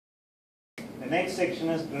next section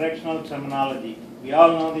is directional terminology. We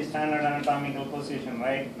all know the standard anatomical position,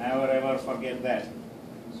 right? Never ever forget that.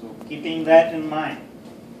 So keeping that in mind,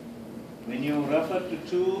 when you refer to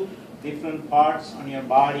two different parts on your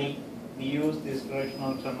body, we use this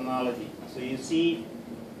directional terminology. So you see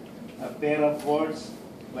a pair of words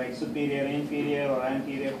like superior, inferior, or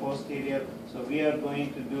anterior, posterior. So we are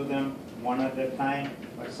going to do them one at a time,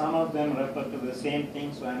 but some of them refer to the same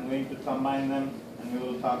thing, so I'm going to combine them and we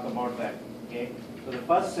will talk about that. Okay? So the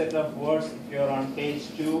first set of words, if you're on page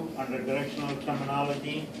 2 under directional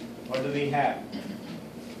terminology, what do we have?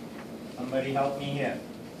 Somebody help me here.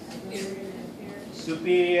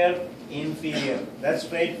 Superior, inferior. That's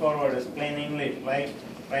straightforward, it's plain English, like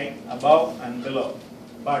right above and below.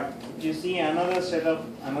 But if you see another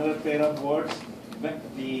pair of words,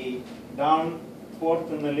 the down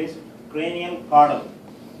fourth in the list, cranial caudal,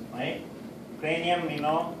 right? Cranium, we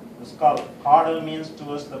know, the skull. Caudal means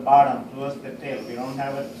towards the bottom, towards the tail. We don't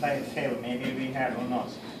have a tail, maybe we had, who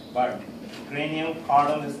knows. But cranial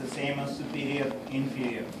caudal is the same as superior,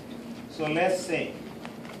 inferior. So let's say,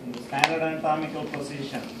 in the standard anatomical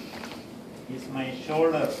position, is my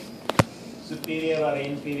shoulder superior or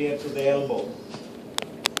inferior to the elbow?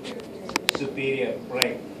 Superior,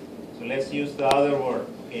 right. So let's use the other word.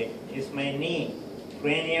 Okay, is my knee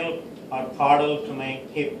cranial or caudal to my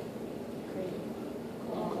hip?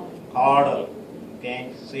 Caudal.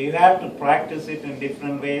 Okay, so you have to practice it in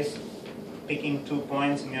different ways, picking 2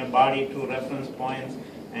 points in your body, 2 reference points,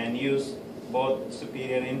 and use both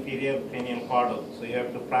superior, inferior, cranial, caudal. So you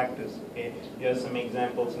have to practice. Okay, here are some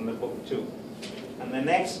examples in the book too. And the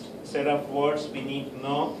next set of words we need to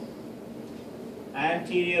know: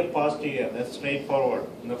 anterior, posterior. That's straightforward.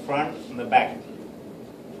 In the front, in the back,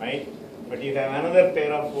 right? But you have another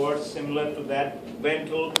pair of words similar to that: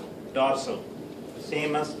 ventral, dorsal.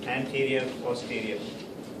 Same as anterior, posterior.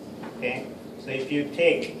 Okay. So if you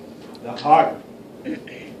take the heart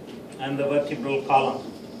and the vertebral column,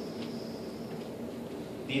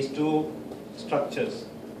 these two structures,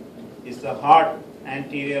 is the heart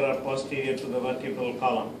anterior or posterior to the vertebral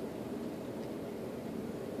column?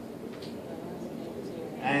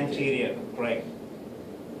 Anterior, correct.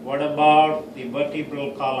 What about the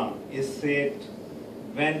vertebral column? Is it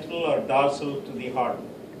ventral or dorsal to the heart?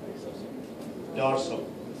 Dorsal.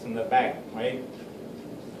 It's in the back, right?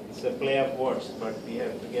 It's a play of words, but we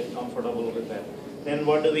have to get comfortable with that. Then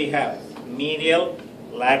what do we have? Medial,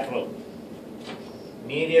 lateral.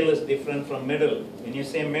 Medial is different from middle. When you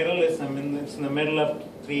say middle, it's in the middle of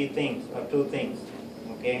 3 things or 2 things.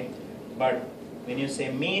 Okay? But when you say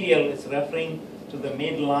medial, it's referring to the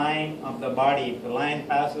midline of the body. If the line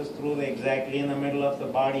passes through exactly in the middle of the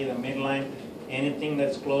body, the midline, anything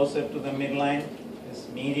that's closer to the midline is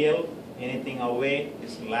medial, anything away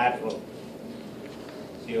is lateral.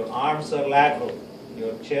 So your arms are lateral,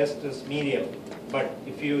 your chest is medial. But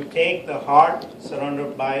if you take the heart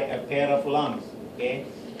surrounded by a pair of lungs, okay,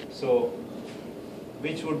 so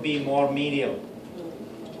which would be more medial?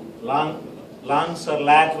 Lungs are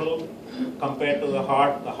lateral compared to the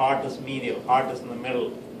heart is medial, heart is in the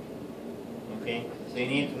middle. Okay, so you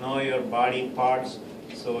need to know your body parts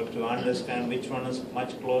so to understand which one is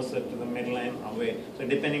much closer to the midline, away. So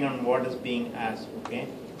depending on what is being asked, okay,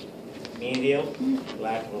 medial,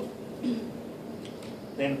 lateral.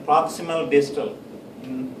 Then proximal distal.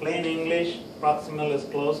 In plain English, proximal is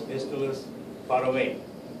close, distal is far away,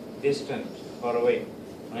 distant, far away,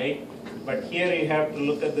 right? But here you have to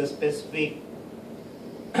look at the specific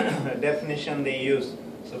definition they use.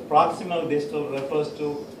 So proximal distal refers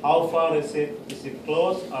to how far is it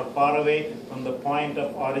close or far away from the point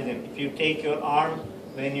of origin. If you take your arm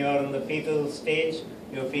when you are in the fetal stage,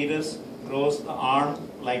 your fetus grows the arm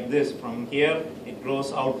like this. From here, it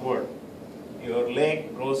grows outward. Your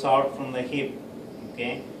leg grows out from the hip.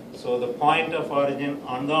 Okay? So the point of origin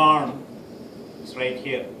on the arm is right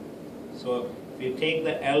here. So if you take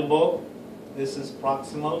the elbow, this is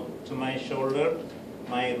proximal to my shoulder.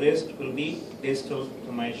 My wrist will be distal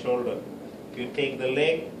to my shoulder. If you take the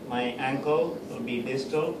leg, my ankle will be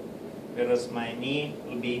distal, whereas my knee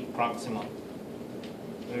will be proximal.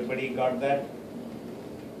 Everybody got that?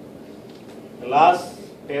 The last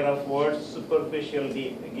pair of words, superficial,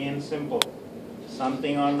 deep. Again, simple.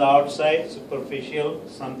 Something on the outside, superficial.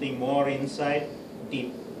 Something more inside,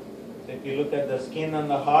 deep. So if you look at the skin and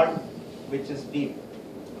the heart, which is deep?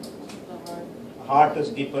 The heart is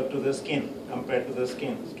deeper to the skin compared to the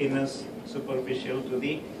skin. Skin is superficial to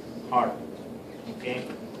the heart. Okay?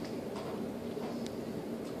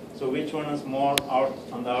 So which one is more out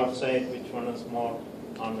on the outside, which one is more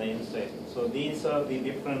on the inside? So these are the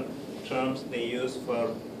different terms they use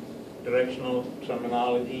for directional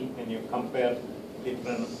terminology when you compare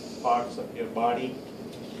different parts of your body.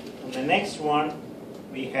 And the next one,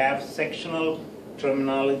 we have sectional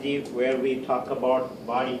terminology, where we talk about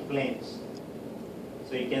body planes.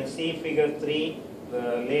 So you can see figure 3,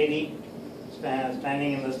 the lady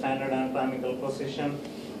standing in the standard anatomical position.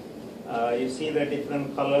 You see the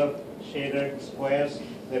different color shaded squares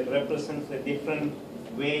that represents the different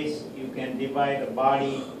ways you can divide a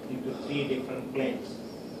body into 3 different planes.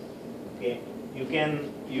 Okay, you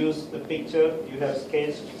can use the picture you have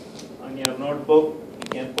sketched on your notebook. You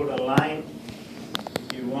can put a line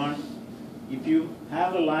if you want. If you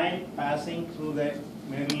have a line passing through the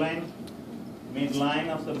midline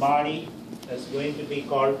of the body, that's going to be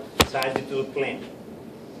called sagittal plane.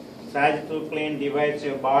 Sagittal plane divides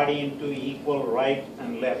your body into equal right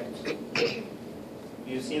and left.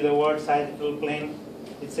 You see the word sagittal plane?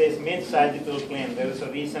 It says mid-sagittal plane. There is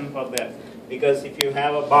a reason for that. Because if you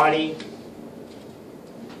have a body,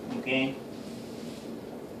 okay,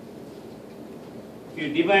 if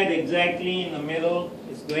you divide exactly in the middle,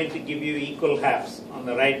 it's going to give you equal halves on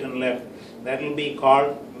the right and left. That will be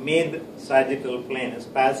called mid-sagittal plane. It's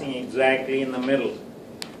passing exactly in the middle.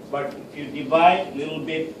 But if you divide a little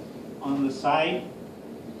bit on the side,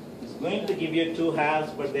 it's going to give you 2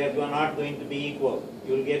 halves, but they are not going to be equal.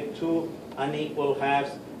 You will get 2 unequal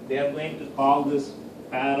halves. They are going to call this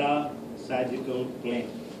para-sagittal plane.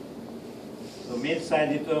 So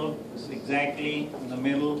mid-sagittal is exactly in the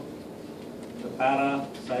middle. The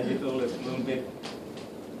para-sagittal is a little bit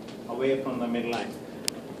away from the midline.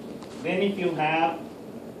 Then if you have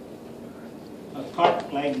a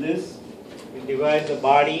cut like this, you divide the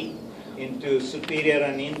body into superior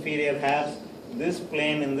and inferior halves. This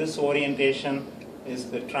plane in this orientation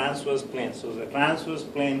is the transverse plane. So the transverse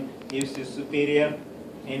plane gives you superior,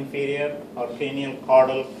 inferior, or cranial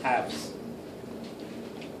caudal halves.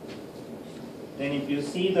 Then if you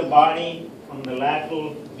see the body from the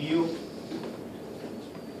lateral view,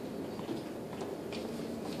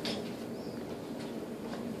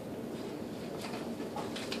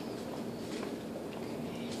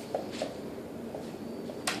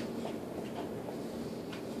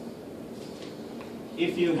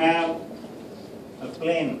 if you have a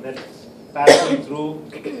plane that's passing through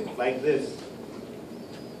like this,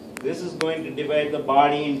 this is going to divide the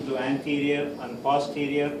body into anterior and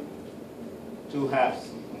posterior 2 halves.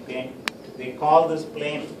 Okay, they call this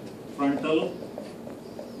plane frontal,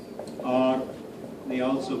 or they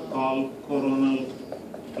also call coronal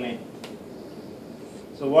plane.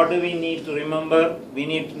 So what do we need to remember? We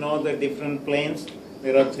need to know the different planes.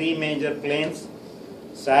 There are 3 major planes.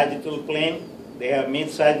 Sagittal plane. They have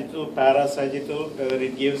mid-sagittal, para-sagittal, whether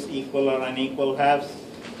it gives equal or unequal halves.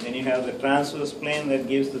 Then you have the transverse plane that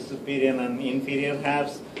gives the superior and inferior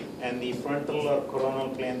halves, and the frontal or coronal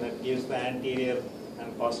plane that gives the anterior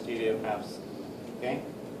and posterior halves. Okay?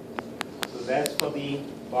 So that's for the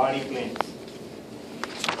body planes.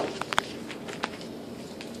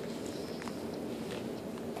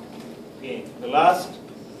 Okay, the last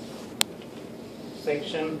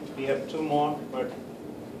section, we have 2 more, but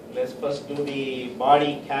let's first do the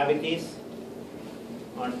body cavities.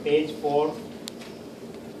 On page 4,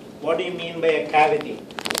 what do you mean by a cavity?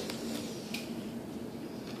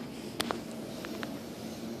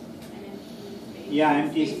 Yeah,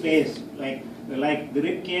 empty space. Like the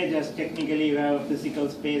rib cage, as technically you have a physical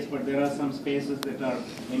space, but there are some spaces that are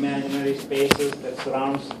imaginary spaces that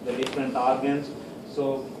surrounds the different organs.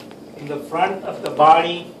 So in the front of the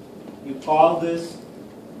body, you call this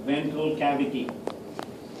ventral cavity.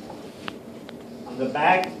 On the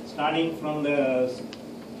back, starting from the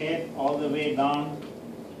head all the way down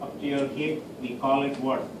up to your hip, we call it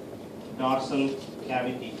what? Dorsal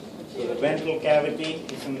cavity. So the ventral cavity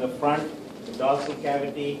is in the front, the dorsal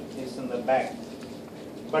cavity is in the back.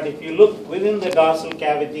 But if you look within the dorsal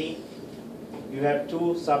cavity, you have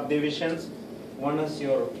 2 subdivisions. One is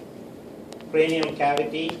your cranial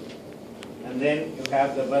cavity, and then you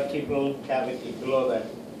have the vertebral cavity below that.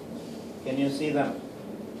 Can you see them?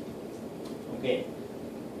 Okay.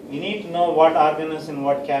 You need to know what organ is in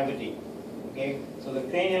what cavity. Okay. So the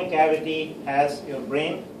cranial cavity has your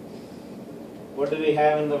brain. What do we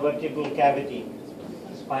have in the vertebral cavity?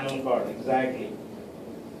 Spinal cord, exactly.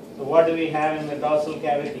 So what do we have in the dorsal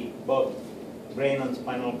cavity? Both brain and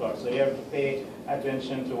spinal cord. So you have to pay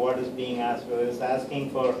attention to what is being asked, whether it's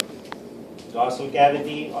asking for dorsal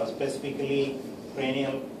cavity or specifically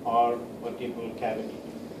cranial or vertebral cavity.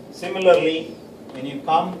 Similarly, when you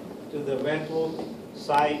come to the ventral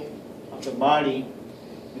side of the body,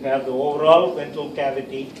 you have the overall ventral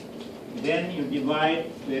cavity. Then you divide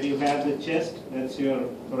where you have the chest, that's your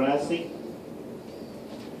thoracic.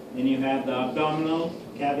 then you have the abdominal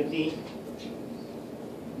cavity,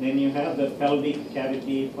 then you have the pelvic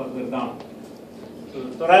cavity further down. So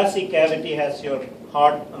the thoracic cavity has your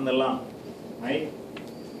heart and the lung, right?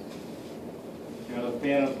 You have a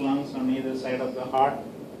pair of lungs on either side of the heart.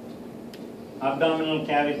 Abdominal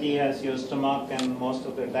cavity has your stomach and most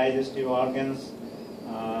of the digestive organs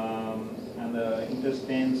and the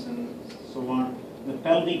intestines and so on. The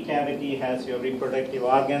pelvic cavity has your reproductive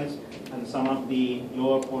organs and some of the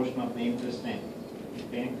lower portion of the intestine.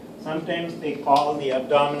 Okay? Sometimes they call the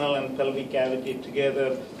abdominal and pelvic cavity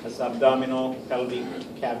together as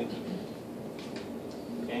abdominopelvic cavity.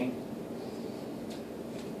 Okay?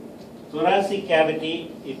 Thoracic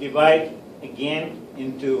cavity is divided again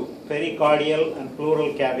into pericardial and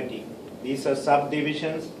pleural cavity. These are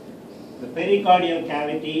subdivisions. The pericardial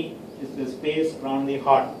cavity is the space around the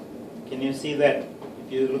heart. Can you see that?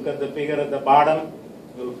 If you look at the figure at the bottom,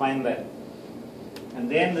 you will find that. And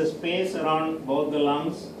then the space around both the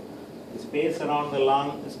lungs, the space around the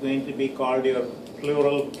lung is going to be called your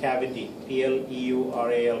pleural cavity,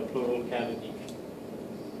 P-L-E-U-R-A-L, pleural cavity.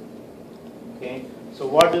 Okay, so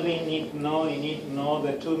what do we need to know? You need to know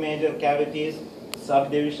the two major cavities,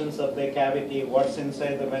 subdivisions of the cavity, what's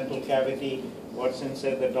inside the ventral cavity, what's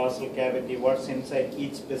inside the dorsal cavity, what's inside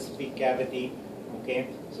each specific cavity. Okay,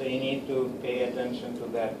 so you need to pay attention to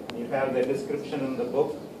that. You have the description in the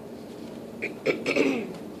book.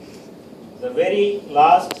 The very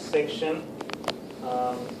last section,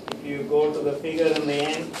 if you go to the figure in the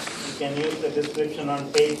end, you can use the description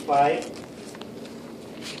on page 5.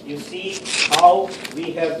 You see how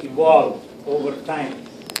we have evolved over time.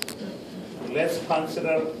 Let's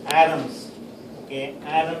consider atoms. Okay,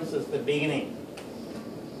 atoms is the beginning.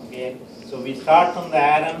 Okay, so we start from the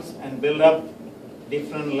atoms and build up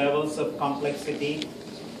different levels of complexity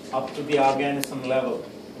up to the organism level.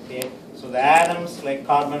 Okay, so the atoms like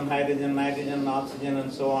carbon, hydrogen, nitrogen, oxygen,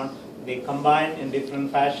 and so on, they combine in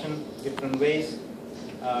different fashion, different ways.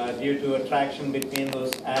 Due to attraction between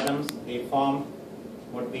those atoms, they form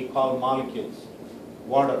what we call molecules.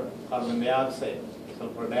 Water, carbon dioxide,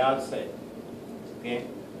 sulfur dioxide. Okay,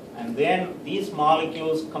 and then these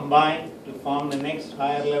molecules combine to form the next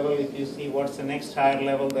higher level. If you see, what's the next higher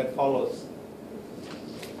level that follows?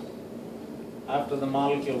 After the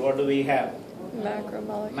molecule, what do we have?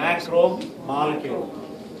 Macromolecule. Macromolecule.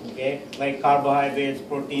 Okay, like carbohydrates,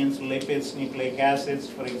 proteins, lipids, nucleic acids,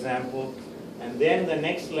 for example. And then the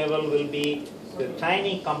next level will be the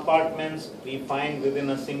tiny compartments we find within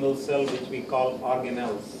a single cell, which we call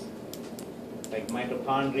organelles, like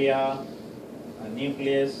mitochondria, a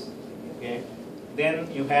nucleus. Okay, then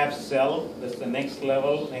you have cell. That's the next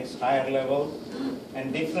level, next higher level,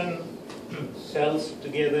 and different cells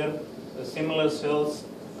together. The similar cells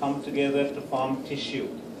come together to form tissue,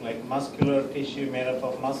 like muscular tissue made up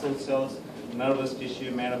of muscle cells, nervous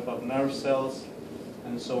tissue made up of nerve cells,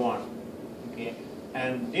 and so on. Okay,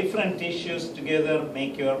 and different tissues together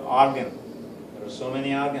make your organ. There are so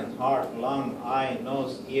many organs: heart, lung, eye,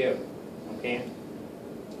 nose, ear. Okay,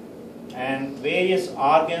 and various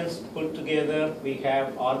organs put together, we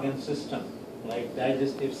have organ system, like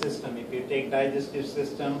digestive system. If you take digestive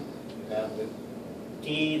system, you have the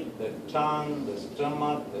teeth, the tongue, the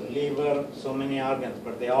stomach, the liver, so many organs,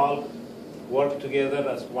 but they all work together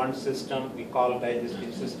as one system. We call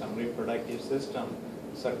digestive system, reproductive system,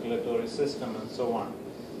 circulatory system, and so on.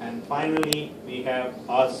 And finally, we have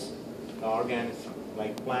us, the organism,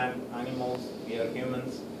 like plant, animals, we are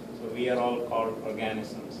humans, so we are all called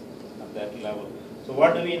organisms at that level. So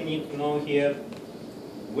what do we need to know here?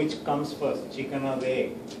 Which comes first, chicken or the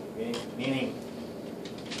egg? Okay? Meaning,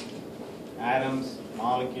 atoms,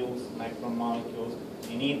 molecules, macromolecules.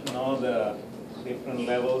 You need to know the different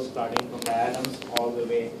levels starting from the atoms all the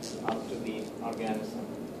way up to the organism.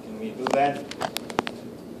 Can we do that?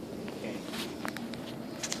 Okay.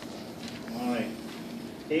 All right.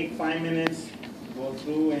 Take 5 minutes, go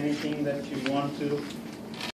through anything that you want to.